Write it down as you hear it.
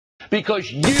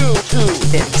because you too.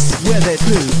 It's where the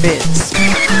blue fits.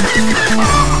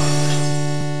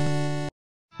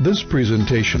 This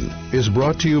presentation is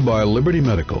brought to you by Liberty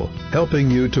Medical,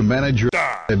 helping you to manage your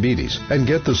diabetes and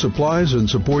get the supplies and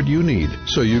support you need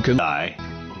so you can die.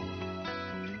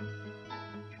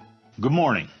 Good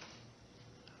morning.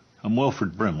 I'm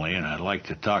Wilford Brimley, and I'd like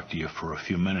to talk to you for a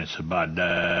few minutes about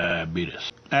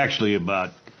diabetes. Actually,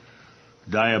 about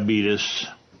diabetes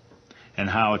and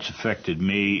how it's affected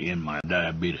me in my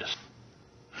diabetes.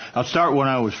 I'll start when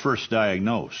I was first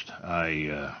diagnosed.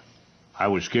 I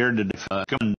was scared to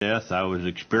death. I was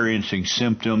experiencing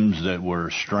symptoms that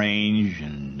were strange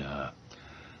and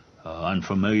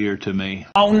unfamiliar to me.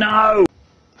 Oh no!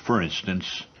 For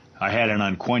instance, I had an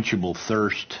unquenchable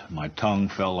thirst. My tongue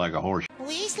felt like a horse.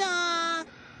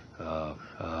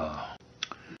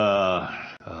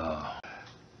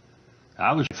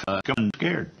 I was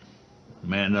scared.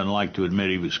 Man doesn't like to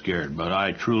admit he was scared, but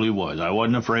I truly was. I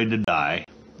wasn't afraid to die.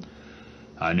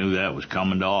 I knew that was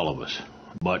coming to all of us.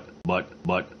 But what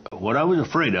I was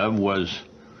afraid of was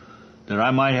that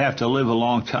I might have to live a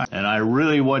long time, and I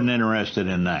really wasn't interested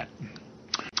in that.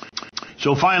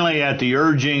 So finally, at the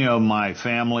urging of my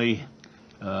family,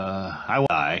 I would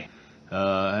die.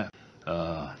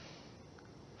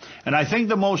 And I think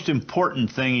the most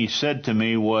important thing he said to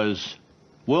me was,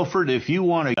 Wilford, if you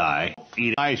want to die,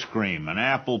 eat ice cream and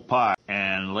apple pie.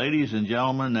 And ladies and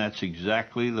gentlemen, that's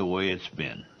exactly the way it's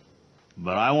been.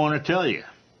 But I want to tell you,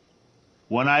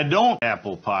 when I don't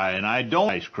apple pie and I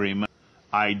don't ice cream,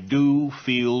 I do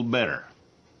feel better.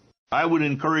 I would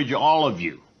encourage all of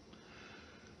you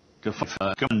to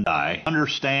come and die.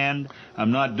 Understand,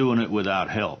 I'm not doing it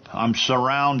without help. I'm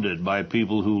surrounded by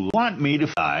people who want me to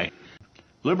die.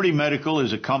 Liberty Medical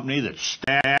is a company that's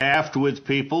staffed with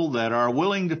people that are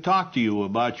willing to talk to you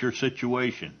about your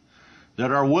situation, that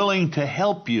are willing to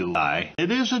help you die. It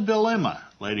is a dilemma,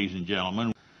 ladies and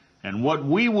gentlemen. And what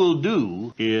we will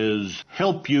do is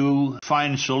help you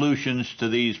find solutions to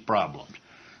these problems.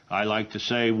 I like to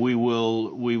say we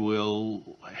will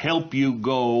help you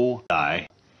go die.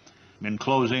 In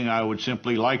closing, I would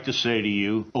simply like to say to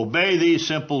you, obey these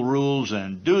simple rules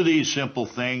and do these simple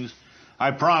things. I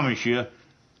promise you,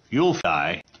 you'll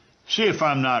die. See if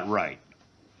I'm not right.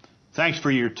 Thanks for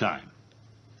your time.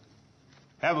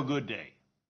 Have a good day.